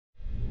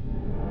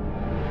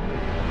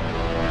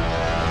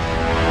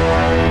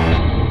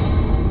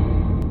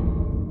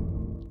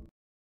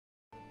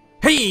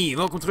Hey,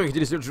 welkom terug.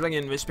 Dit is Dutch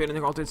Dragon. We spelen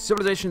nog altijd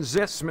Civilization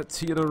 6 met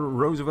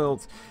Theodore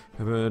Roosevelt. We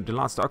hebben de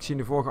laatste actie in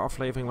de vorige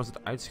aflevering was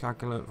het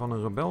uitschakelen van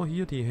een rebel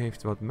hier. Die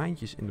heeft wat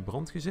mijntjes in de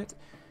brand gezet.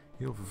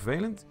 Heel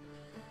vervelend.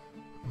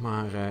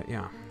 Maar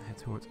ja,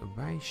 het hoort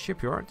erbij.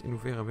 Shipyard. In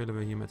hoeverre willen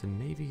we hier met een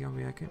navy gaan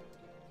werken?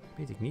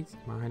 Weet ik niet.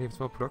 Maar hij levert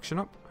wel production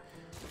op.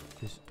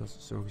 Dus dat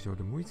is sowieso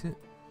de moeite.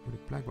 Moet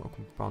ik blijkbaar ook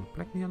een bepaalde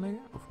plek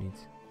neerleggen? Of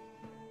niet?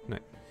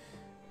 Nee.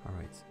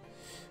 Alright.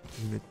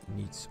 Unit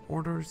needs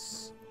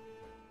orders.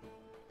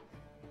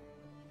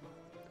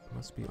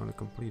 Must be on a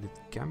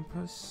completed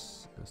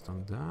campus. Dat is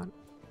dan daar.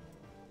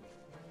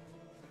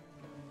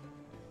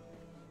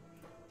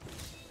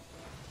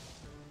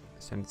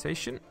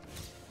 Sanitation.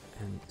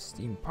 En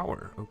steam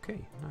power. Oké,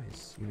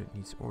 nice. Unit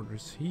needs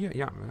orders hier.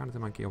 Ja, we gaan het er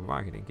maar een keer op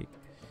wagen, denk ik.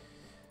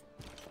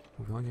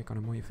 Hoewel, jij kan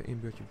er mooi even één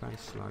beurtje bij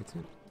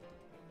sluiten.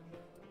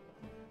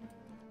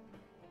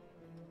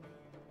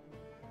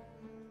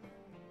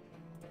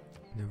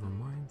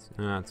 Nevermind.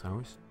 Ah,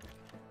 trouwens.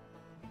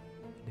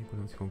 Ik denk dat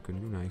we het gewoon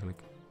kunnen doen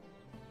eigenlijk.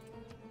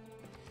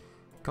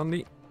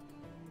 Kandy.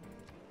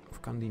 Of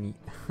kan die niet?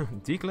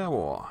 Declare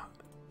war.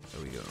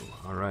 There we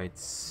go. Alright.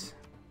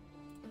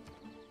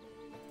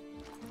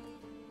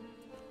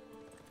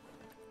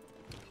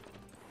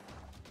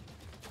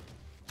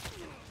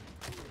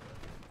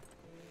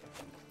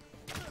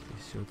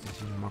 Is zo te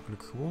zien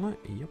makkelijk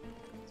gewonnen. Yep.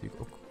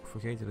 Natuurlijk ook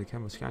vergeten dat ik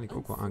hem waarschijnlijk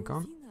ook wel aan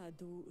kan.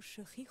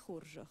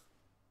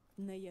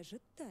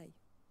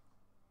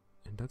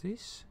 En dat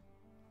is...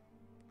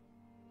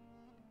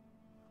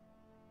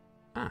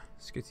 Ah,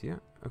 skit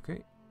ja. Oké.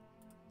 Ik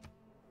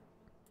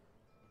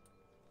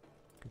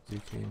heb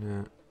natuurlijk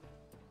geen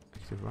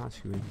echte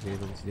waarschuwing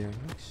gegeven of iets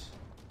dergelijks.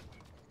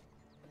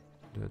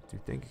 Dat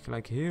doet denk ik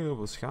gelijk heel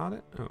veel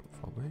schade. Oh,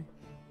 valt mee.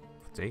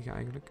 Of tegen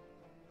eigenlijk.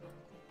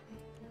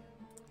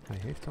 Hij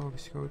heeft al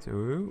geschoten.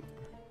 Oh.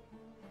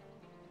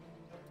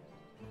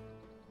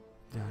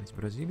 Daar is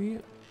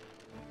Brazilië.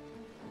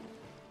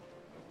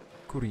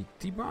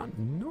 Curitiba,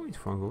 nooit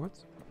van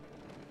gehoord.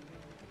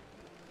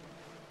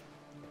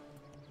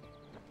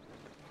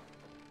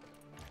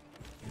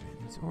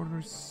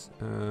 Orders.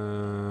 Not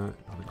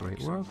a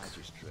great work.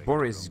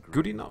 Boris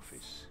good enough.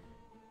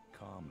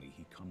 Calmly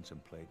he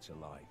contemplates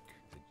alike.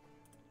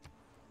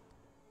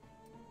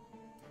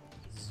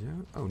 Zo.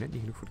 Oh, net niet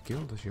genoeg voor de kill,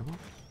 dat is jammer.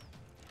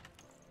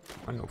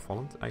 Maar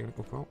opvallend, eigenlijk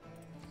ook wel.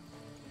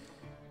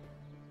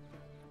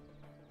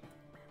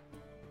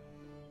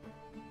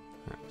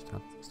 Ja,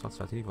 de stad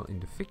staat in ieder geval in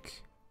de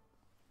fik.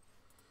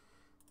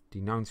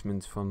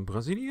 Denouncement van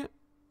Brazilië.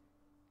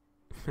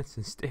 Met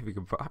zijn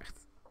stevige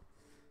baard.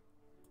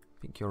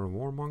 Think you're a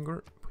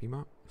warmonger. Prima.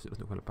 Er zullen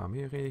nog wel een paar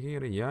meer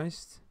reageren.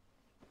 Juist.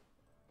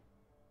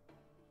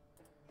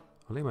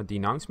 Alleen maar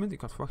denouncement.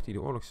 Ik had verwacht dat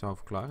hij de oorlog zou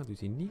verklaren. Doet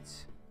hij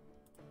niet.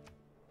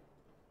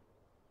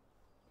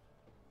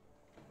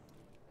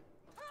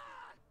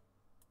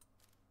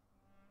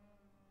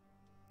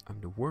 I'm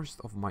the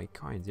worst of my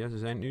kind. Ja, ze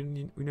zijn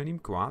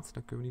unaniem kwaad.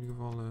 Dan kunnen we in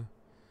ieder geval...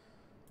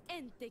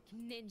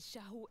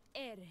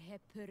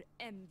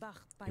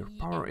 Your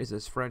power is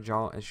as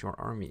fragile as your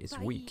army is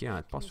weak. Ja,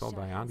 het past wel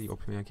bij aan, die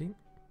opmerking.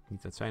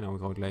 Niet dat zij nou een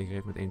groot leger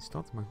heeft met één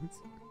stad, maar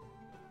goed.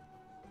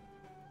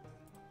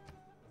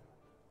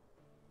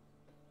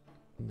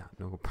 Nou,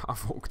 nog een paar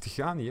volk te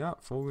gaan. Ja,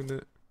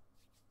 volgende.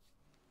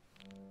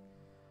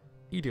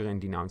 Iedereen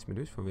denounced me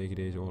dus vanwege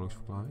deze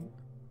oorlogsverklaring.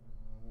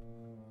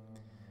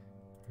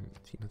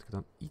 Misschien dat ik er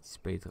dan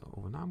iets beter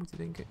over na moet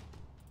denken.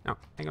 Nou,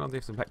 Engeland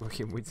heeft er blijkbaar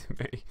geen moeite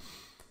mee.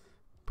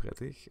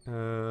 Prettig.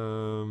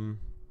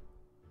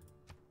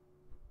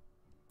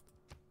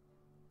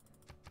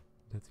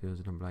 Dat willen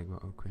ze dan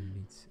blijkbaar ook weer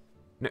niet.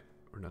 Nee,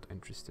 we're not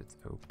interested.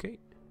 Oké,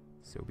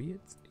 so be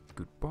it.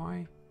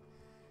 Goodbye.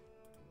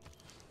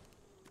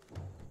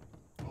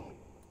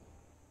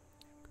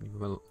 Ik heb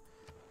wel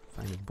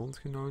fijne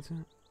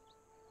bondgenoten.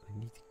 En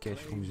niet de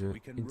cash om ze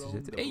in te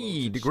zetten.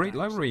 Hey, the Great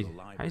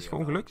Library. Hij is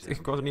gewoon gelukt.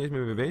 Ik was er niet eens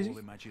meer mee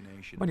bezig. Maar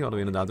die hadden we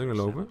inderdaad ook nog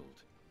lopen.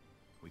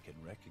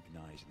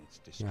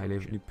 Ja, hij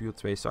levert nu puur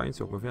 2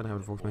 science op, maar verder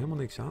hebben we er volgens mij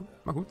helemaal niks aan.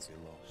 Maar goed,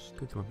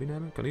 kunt u maar binnen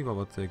hebben. Ik kan in ieder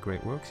geval wat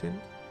great works in.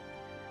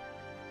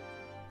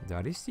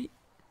 Daar is hij.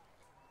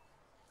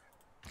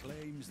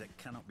 Claims that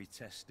cannot be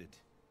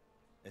tested.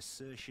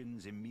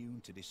 Assertions immune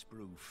to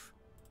disproof.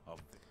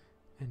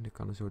 En er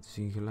kan er zo te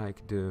zien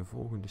gelijk de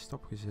volgende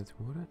stap gezet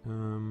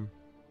worden.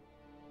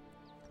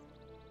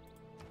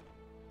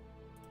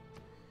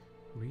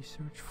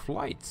 Research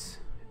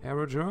flight.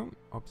 Aerodrome,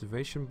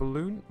 observation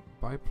balloon,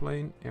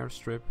 biplane,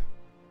 airstrip,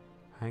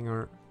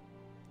 hangar,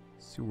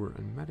 sewer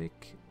and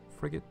medic,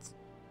 frigate,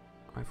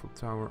 Eiffel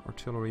Tower,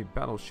 artillery,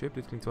 battleship.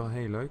 Dit klinkt wel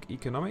heel leuk.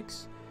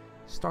 Economics,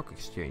 stock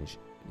exchange.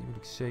 Die wil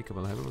ik zeker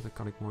wel hebben, want dan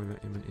kan ik mooi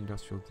weer in mijn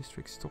industrial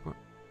district stoppen.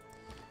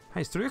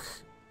 Hij is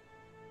terug.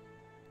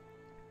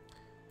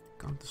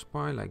 Counter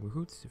spy lijkt me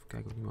goed. Even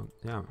kijken of iemand...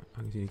 Ja,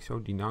 aangezien ik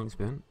zo denounced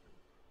ben.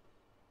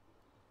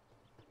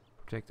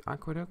 Protect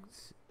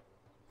aqueduct,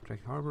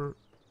 protect harbor.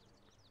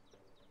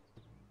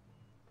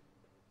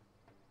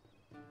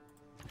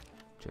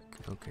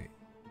 Check, oké.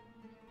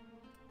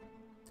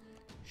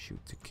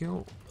 Shoot to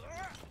kill.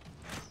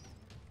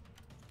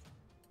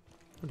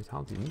 Oh, dit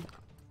haalt hij niet.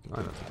 Oh,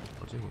 dat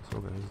wil zeggen,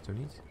 zover is het toch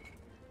niet.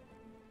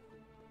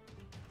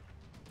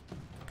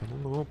 Kanon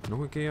erop, nog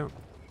een keer.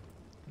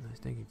 Dan is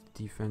denk ik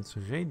de defense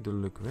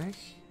redelijk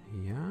weg.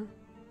 Ja.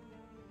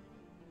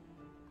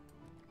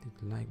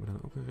 Dit lijkt me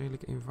dan ook een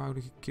redelijk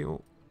eenvoudige kill.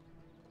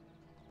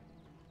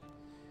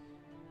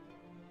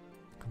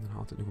 Ik kan dan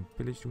altijd nog een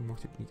pillage doen,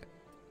 mocht ik niet...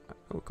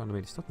 Oh, ik kan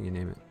de stad niet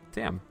innemen.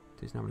 Damn,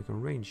 het is namelijk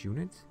een range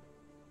unit.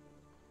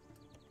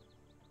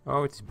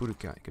 Oh, het is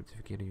Boudicca. Ik heb de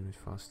verkeerde unit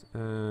vast.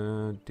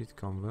 Dit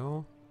kan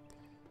wel.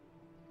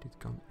 Dit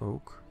kan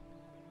ook.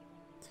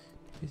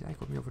 Dit is eigenlijk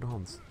wat meer voor de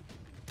hand.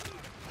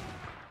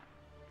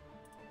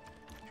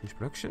 Choose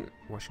production.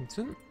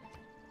 Washington.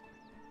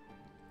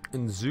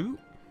 Een zoo.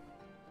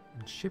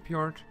 Een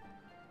shipyard.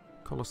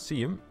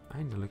 Colosseum.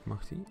 Eindelijk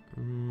mag die.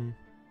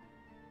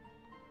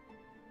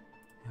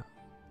 Ja.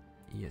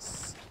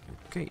 Yes.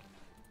 Oké.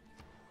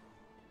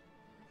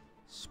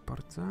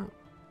 Sparta.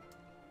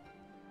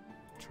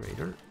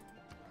 Trader.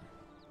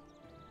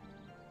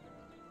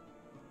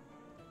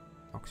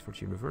 Oxford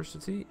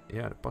University.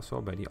 Ja, dat past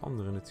wel bij die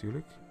andere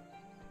natuurlijk.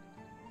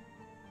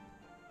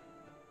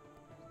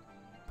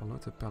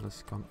 Palotte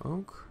Palace kan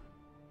ook.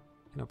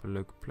 En op een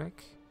leuke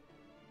plek.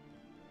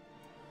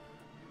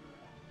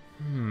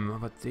 Maar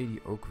wat deed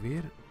hij ook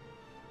weer?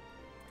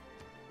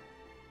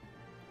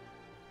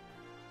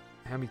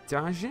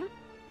 Hermitage.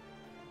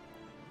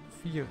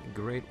 4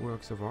 Great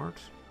Works of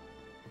Art.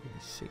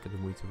 Dat is zeker de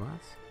moeite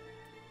waard.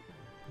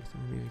 Is er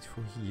nog meer iets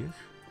voor hier?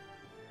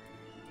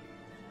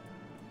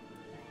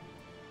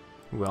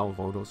 Hoewel,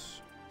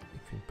 Rodos.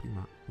 Ik vind het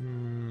prima.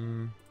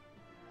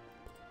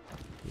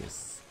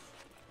 Yes.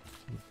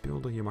 Die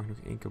beelden hier mag nog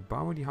 1 keer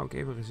bouwen. Die hou ik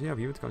even reserve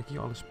hier. Want dan kan ik hier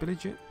al een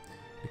spilletje.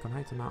 Die kan hij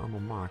het daarna allemaal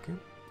maken.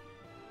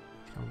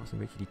 Ik ga vast een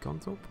beetje die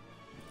kant op.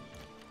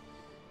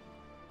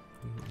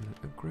 Een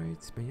upgrade.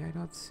 Ben jij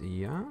dat?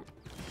 Ja.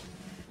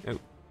 Oh.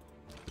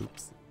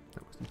 Oeps.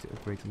 Dat was niet de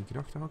upgrade die ik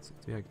gedacht had.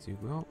 Het werkt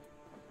natuurlijk wel.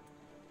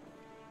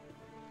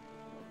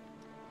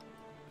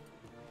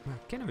 Maar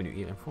kennen we nu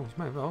Hierin? Volgens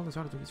mij wel. Dan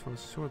zou het toch iets van een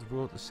soort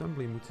World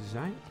Assembly moeten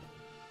zijn.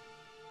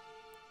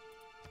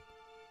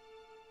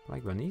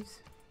 Blijkbaar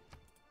niet.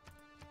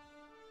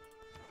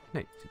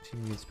 Nee, ik zie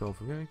niet het spel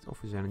verwerkt.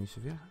 Of we zijn er niet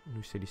zover.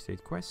 New City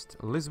State Quest.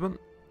 Lisbon.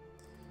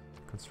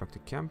 Construct a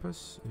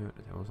campus. Dat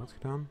hebben we dat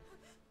gedaan.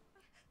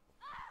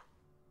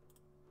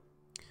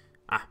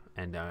 Ah,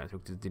 en daar is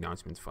ook de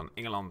denouncement van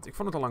Engeland. Ik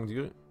vond het al lang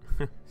duren.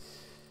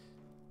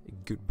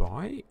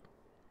 Goodbye.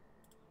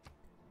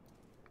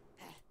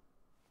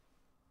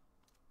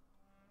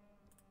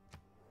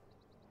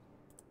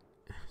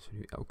 Als we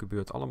nu elke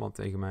beurt allemaal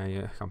tegen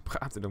mij gaan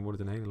praten, dan wordt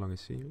het een hele lange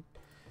serie.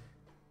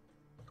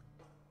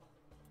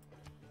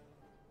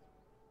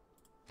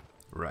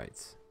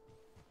 Right.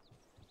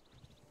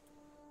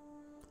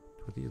 Het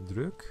wordt hier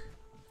druk.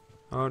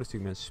 Oh, dat is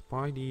natuurlijk mijn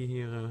spy die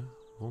hier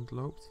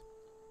rondloopt.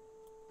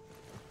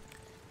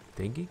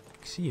 Denk ik.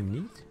 Ik zie hem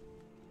niet.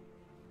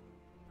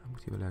 Waar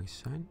moet hij wel ergens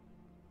zijn?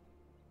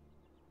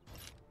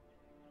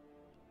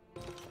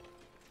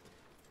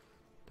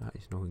 Daar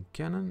is nog een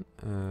cannon.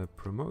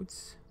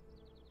 Promote.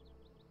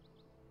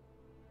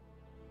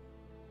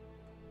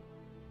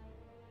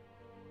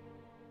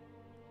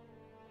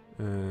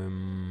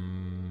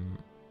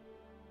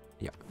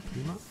 Ja,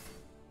 prima.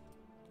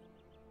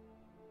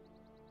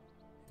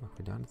 Mag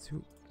we daar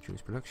naartoe?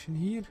 Choose production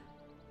hier.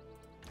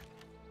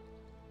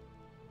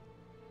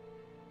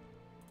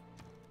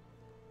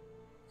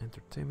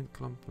 Entertainment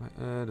Club.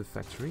 De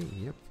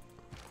factory, yep.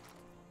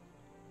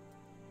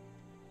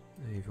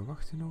 Even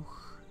wachten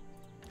nog.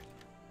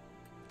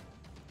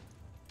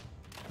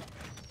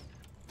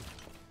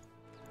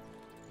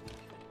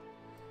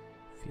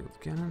 Field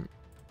cannon.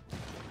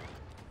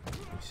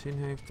 Of zin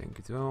heeft, denk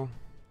het wel.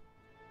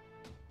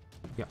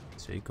 Ja,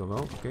 zeker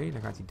wel. Oké,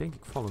 dan gaat hij denk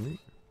ik vallen nu.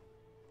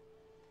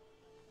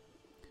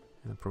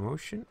 En een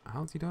promotion,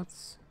 haalt hij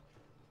dat?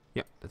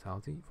 Ja, dat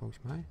haalt hij volgens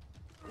mij.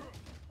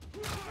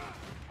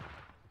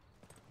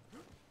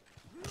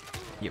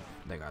 Yep,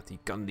 daar gaat hij.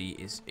 Kandy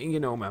is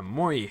ingenomen.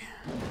 Mooi.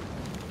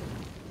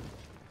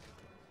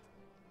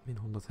 Min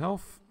 100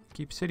 health.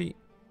 Keep city.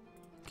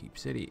 Keep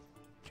city.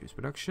 Choose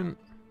production.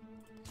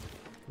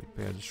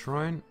 Repair the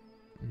shrine.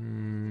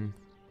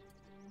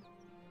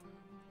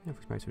 Ja,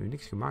 volgens mij is er nu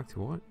niks gemaakt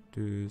worden.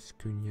 Dus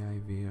kun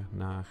jij weer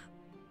naar...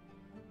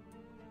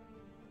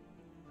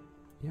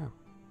 Ja.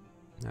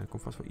 Nou, er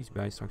komt vast wel iets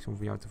bij straks om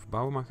voor jou te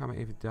verbouwen. Maar gaan we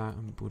even daar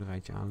een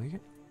boerderijtje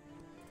aanleggen.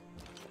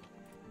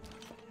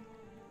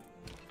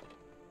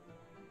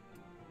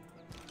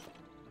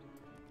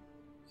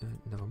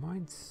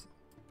 Nevermind.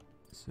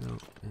 Zo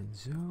en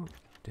zo.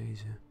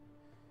 Deze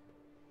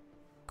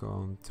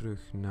kan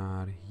terug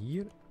naar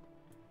hier.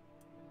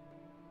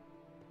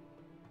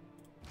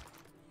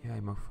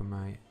 Jij mag van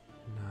mij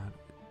naar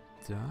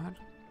daar.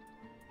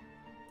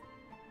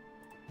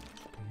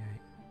 Kun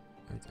jij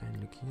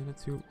uiteindelijk hier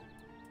naartoe.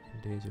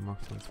 En deze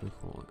mag dan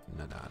terugrollen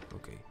naar daar.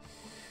 Oké.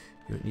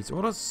 Unit needs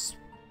orders.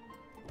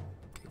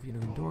 Kijk of hier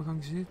nog een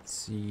doorgang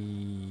zit.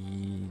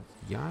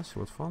 Ja,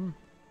 soort van.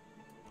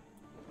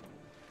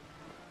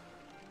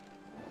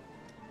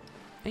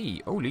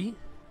 Hey, olie.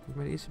 Dat is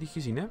maar de eerste die ik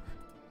gezien heb.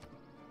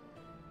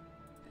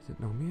 Is het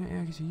nog meer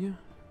ergens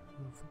hier?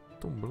 Dat zou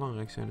verdomd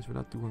belangrijk zijn als we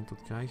daar toegang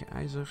tot krijgen.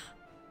 IJzer.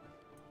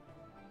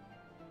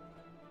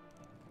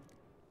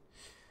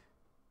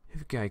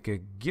 Even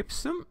kijken.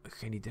 Gypsum.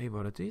 Geen idee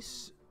wat het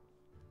is.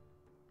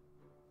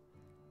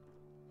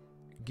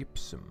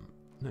 Gypsum.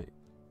 Nee.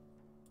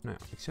 Nou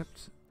ja,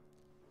 accept.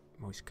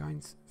 Most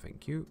kind.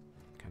 Thank you.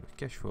 Ik krijg nog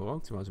cash voor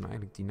ook, terwijl ze me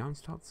eigenlijk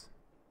denounced had.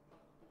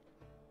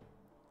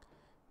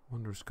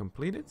 Wonders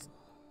completed.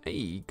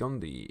 Hey,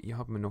 Kandy. Je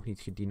had me nog niet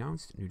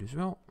gedenounced. Nu dus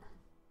wel.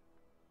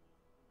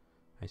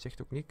 Hij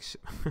zegt ook niks.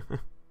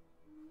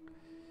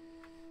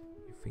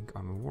 You think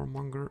I'm a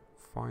warmonger?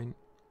 Fine.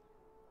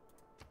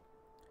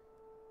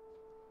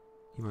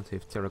 Iemand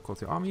heeft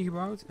Terracotta Army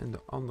gebouwd. En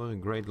de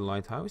andere Great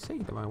Lighthouse. Hey,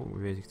 daar waren we ook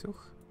mee bezig,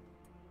 toch?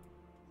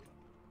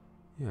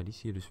 Ja, die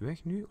is hier dus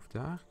weg nu. Of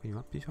daar. Ik weet niet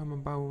wat precies waar we aan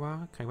het bouwen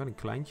waren. Ik krijg wel een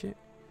kleintje.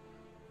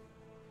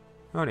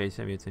 Oh nee,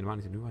 zijn we het helemaal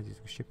niet te doen. Hij is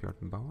ook een shipyard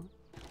aan het bouwen.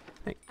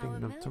 Nee, ik denk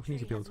dat we het toch niet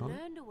gebeeld hadden.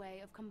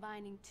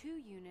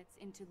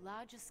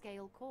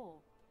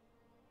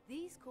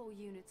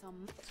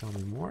 Tell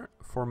me more.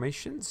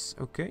 Formations,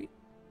 oké.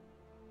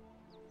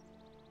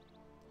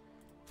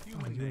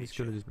 Units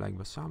kunnen dus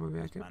blijkbaar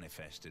samenwerken.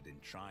 Manifested in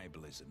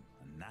tribalism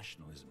and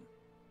nationalism,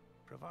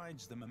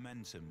 provides the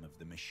momentum of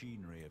the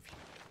machinery of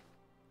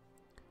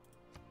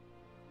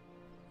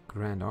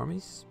Grand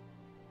armies.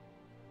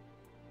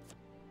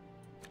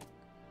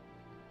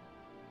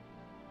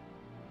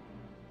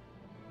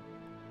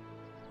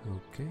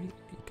 Oké,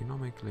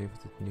 economic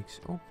levert het niks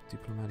op.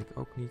 Diplomatic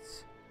ook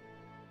niet.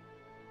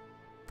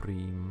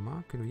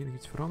 Prima, kunnen we hier nog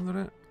iets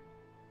veranderen?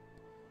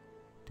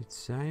 Dit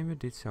zijn we,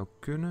 dit zou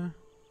kunnen.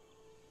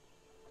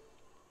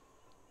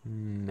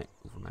 Nee,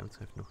 voor mij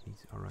betreft nog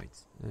niet.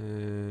 Alright.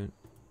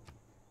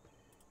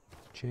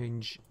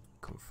 Change,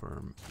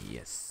 confirm,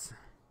 yes.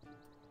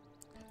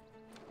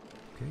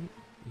 Oké,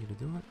 hier dat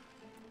doen we.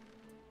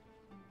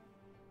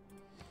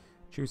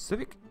 Choose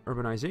civic,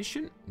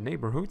 urbanization,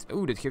 neighborhood.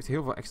 Oeh, dit geeft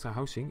heel veel extra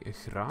housing.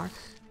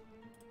 Graag.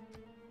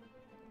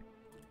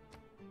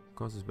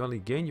 Causes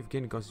belly gain. You've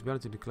gained the causes belly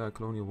to declare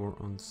colonial war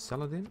on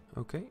Saladin.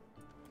 Oké.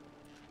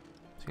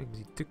 Waarschijnlijk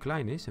dat hij te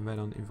klein is en wij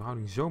dan in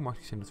verhouding zo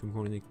machtig zijn dat we hem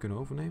gewoon in één keer kunnen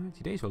overnemen. Het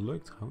idee is wel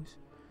leuk trouwens.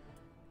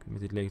 We kunnen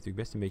met dit leger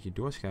natuurlijk best een beetje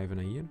doorschuiven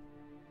naar hier.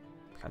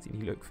 Dat gaat hij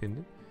niet leuk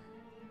vinden.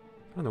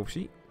 Een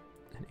optie.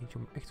 En eentje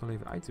om echt wel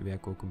even uit te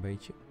werken ook een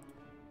beetje.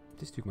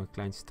 Het is natuurlijk maar een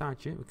klein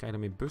staatje. We krijgen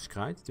daarmee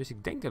buskruid. Dus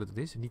ik denk dat het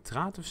is.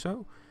 Nitraat of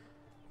zo.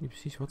 Niet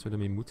precies wat we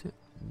ermee moeten.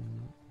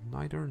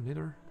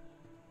 Nither.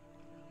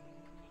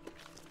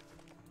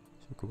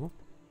 Zoek erop.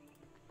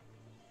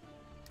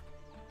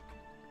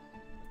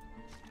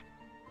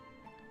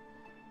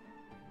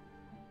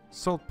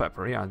 Salt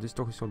pepper. Ja, dit is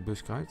toch een soort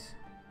buskruid.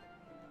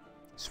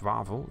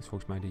 Zwavel is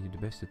volgens mij de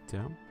beste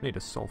term. Nee,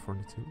 dat is sulfur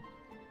natuurlijk.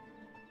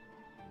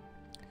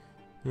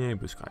 Nee,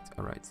 buskruid.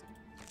 Alright.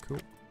 Cool.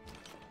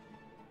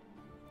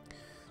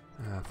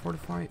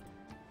 Fortify.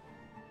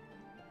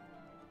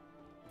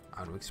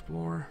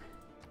 Auto-explore.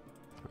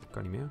 Oh,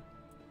 kan niet meer.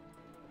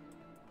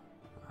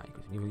 Ik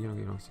weet niet hier nog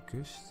even langs de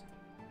kust.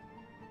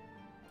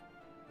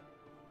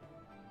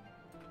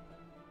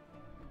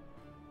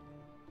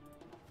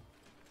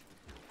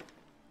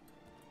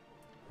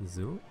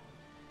 Zo.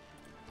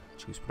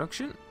 Choose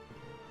production.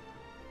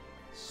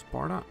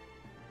 Sparta.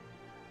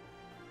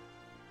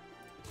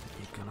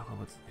 Hier kan nog wel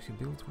wat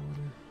gebeeld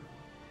worden.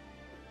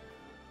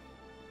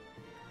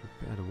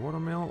 Prepare the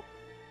watermill.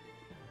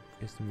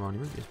 Is the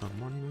monument? Is not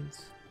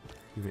monument.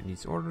 Unit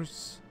needs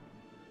orders.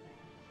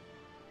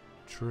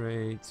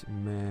 Trade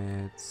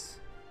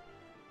met...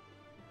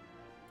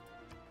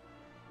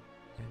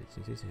 Ja,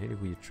 dit is een hele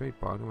goede trade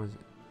partner. Maar...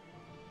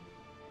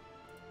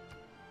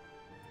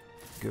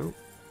 Go.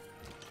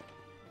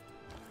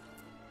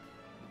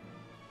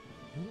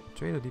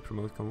 Trader die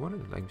promote kan worden,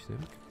 dat lijkt me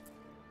sterk.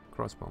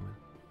 Crossbowman.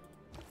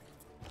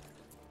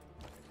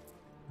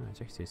 Hij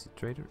zegt steeds de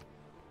trader.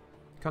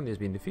 Kandy has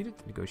been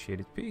defeated.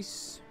 Negotiated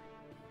peace.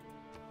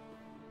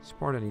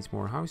 Sparta needs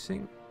more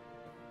housing.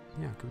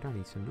 Ja, kunnen we daar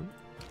niets aan doen.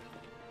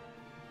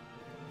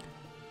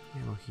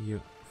 Ja, nog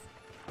hier.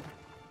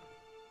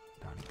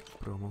 Daar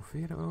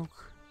promoveren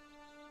ook.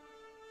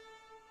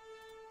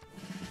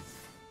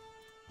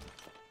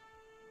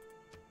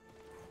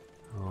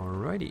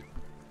 Alrighty.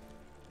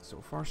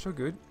 So far so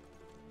good.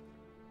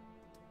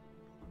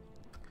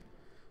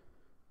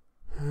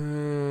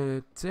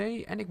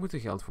 Thee en ik moet er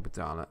geld voor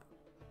betalen.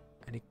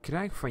 En ik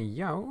krijg van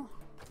jou...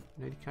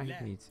 Nee, die krijg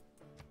ik niet.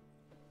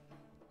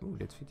 Oeh,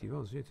 dit vindt hij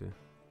wel zitten.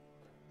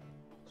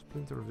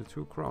 Splinter of the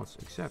True Cross.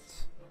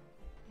 Accept.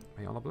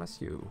 May Allah bless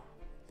you.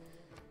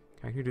 Ik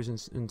krijg nu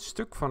dus een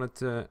stuk van het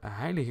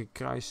heilige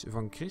kruis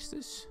van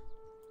Christus.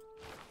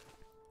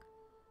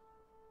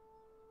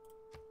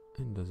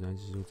 En daar zijn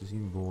ze zo te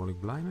zien behoorlijk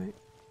blij mee.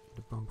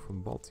 De bank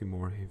van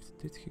Baltimore heeft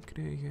dit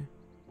gekregen.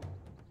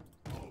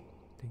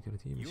 Ik denk dat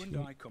het hier misschien...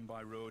 You and I come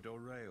by road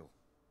or rail,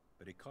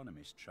 but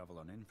economists travel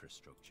on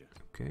infrastructure.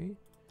 Oké.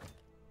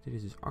 Dit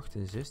is dus 8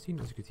 en 16.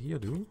 Als ik het hier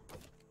doe,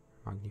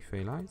 maakt niet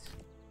veel uit.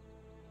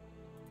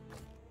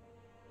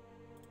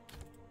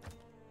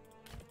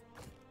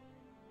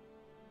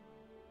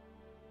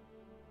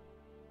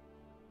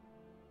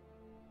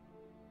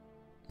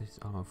 Dit is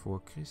allemaal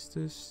voor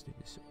Christus. Dit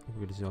is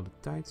ongeveer dezelfde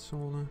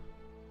tijdzone.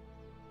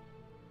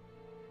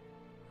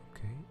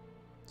 Oké.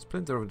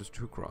 Splinter of the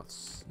True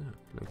Cross. Ja,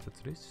 leuk dat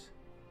er is.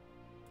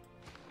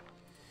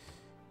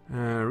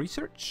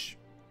 Research.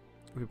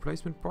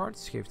 Replacement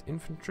parts. Geeft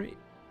infantry.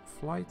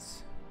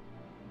 Flight.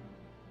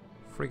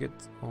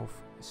 Frigate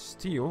of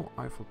Steel.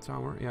 Eiffel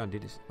Tower. Ja,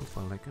 dit is ook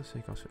wel lekker.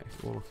 Zeker als we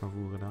echt oorlog gaan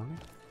voeren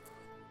dadelijk.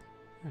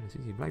 Ja, daar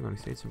zit hier blijkbaar nog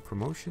steeds een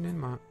promotion in.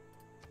 Maar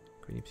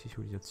ik weet niet precies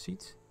hoe hij dat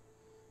ziet.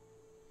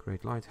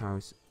 Great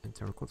Lighthouse en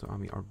Terracotta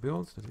Army are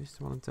built. Dat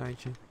wisten we al een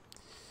tijdje.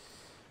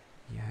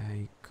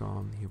 Jij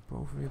kan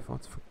hierboven weer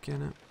wat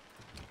verkennen.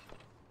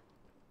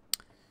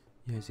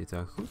 Jij zit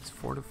daar goed.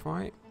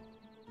 Fortify.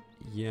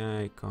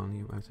 Jij kan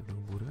hieruit nog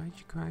een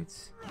boerderijtje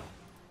kwijt.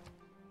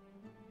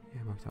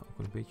 Jij mag daar ook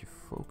wel een beetje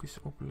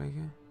focus op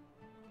leggen.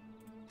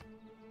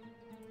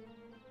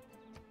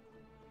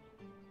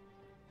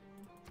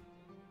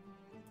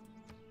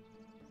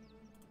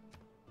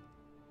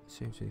 .3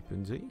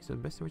 is dat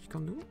het beste wat je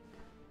kan doen?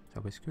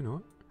 Zou best kunnen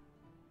hoor.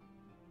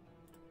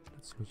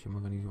 Dat slotje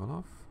mag in ieder geval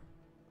af.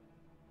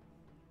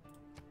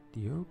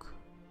 Die ook.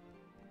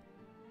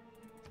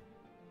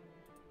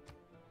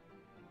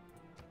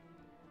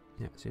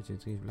 Ja,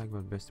 723 is blijkbaar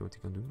het beste wat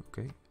hij kan doen.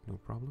 Oké, no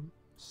problem.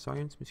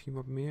 Science misschien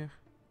wat meer.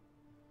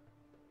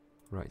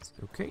 Right,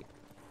 oké.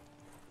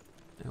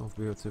 11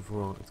 beurten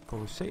voor het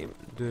Colosseum.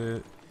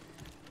 De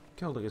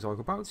kelder is al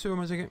gebouwd, zullen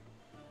we maar zeggen.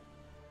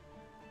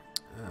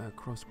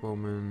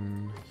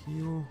 Crossbowman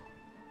heal.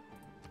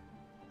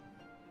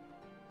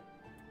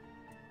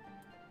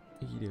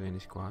 Iedereen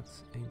is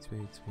kwaad. 1,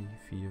 2, 3,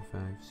 4,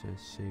 5,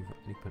 6, 7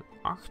 en ik ben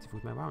 8.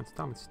 Volgens mij waren we in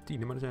totaal met z'n 10,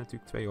 maar er zijn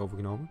natuurlijk 2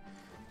 overgenomen. Dus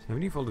we hebben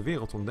in ieder geval de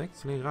wereld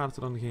ontdekt. Alleen raar dat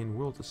er dan geen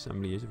World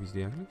Assembly is of iets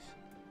dergelijks.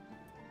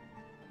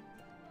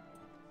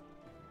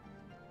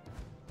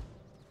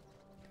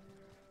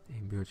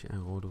 Eén beurtje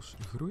en Rodos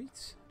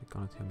groeit. Dan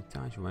kan het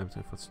hermitage wat mij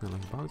betreft wat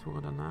sneller gebouwd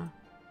worden daarna.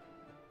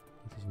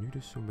 Dat is nu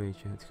dus zo'n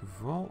beetje het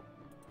geval.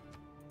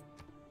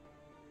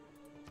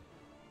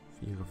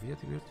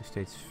 44 uur, dus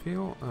steeds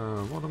veel.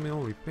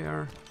 Watermill,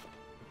 repair.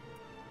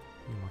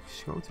 Hier mag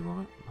geschoten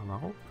worden, maar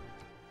waarop?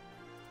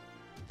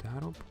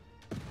 Daarop.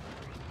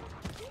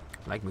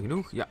 Lijkt me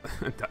genoeg, ja,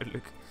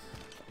 duidelijk.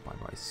 Bye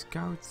bye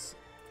scout.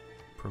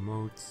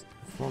 Promote,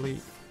 volley.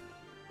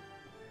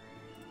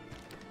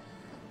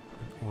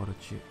 Een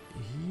ordertje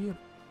hier.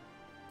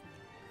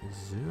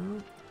 Zo.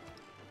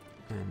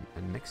 En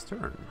een next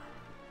turn.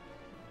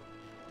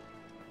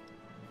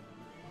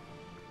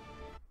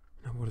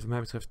 Dan wordt het wat mij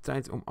betreft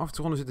tijd om af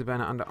te ronden. We zitten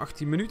bijna aan de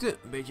 18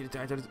 minuten. Een beetje de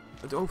tijd uit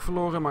het oog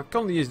verloren. Maar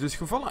Kandy is dus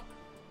gevallen.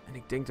 En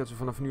ik denk dat we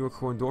vanaf nu ook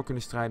gewoon door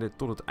kunnen strijden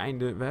tot het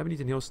einde. We hebben niet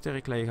een heel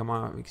sterk leger,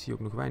 maar ik zie ook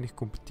nog weinig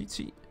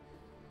competitie.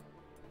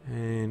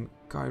 En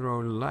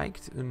Cairo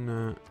lijkt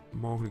een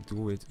mogelijk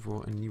doelwit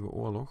voor een nieuwe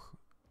oorlog.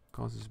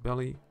 Casus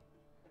Belli.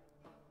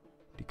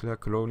 Declare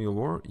colonial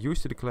war.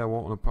 Use to declare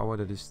war on a power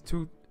that is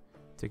 2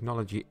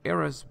 technology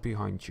eras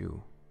behind you.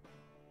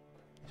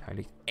 Dus hij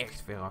ligt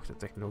echt ver achter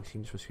technologisch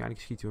gezien. Dus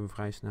waarschijnlijk schieten we hem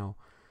vrij snel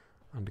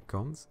aan de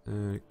kant.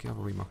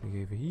 Cavalry mag nog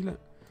even healen.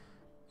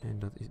 En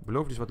dat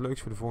belooft dus wat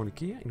leuks voor de volgende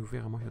keer. In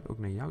hoeverre mag dat ook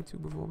naar jou toe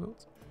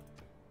bijvoorbeeld?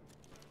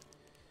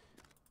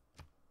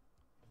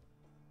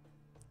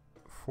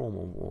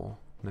 Formal war.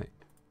 Nee,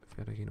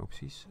 verder geen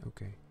opties.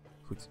 Oké,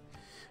 goed.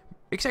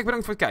 Ik zeg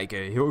bedankt voor het kijken.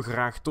 Heel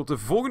graag tot de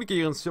volgende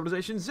keer in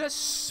Civilization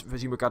 6. We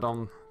zien elkaar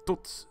dan.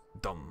 Tot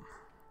dan.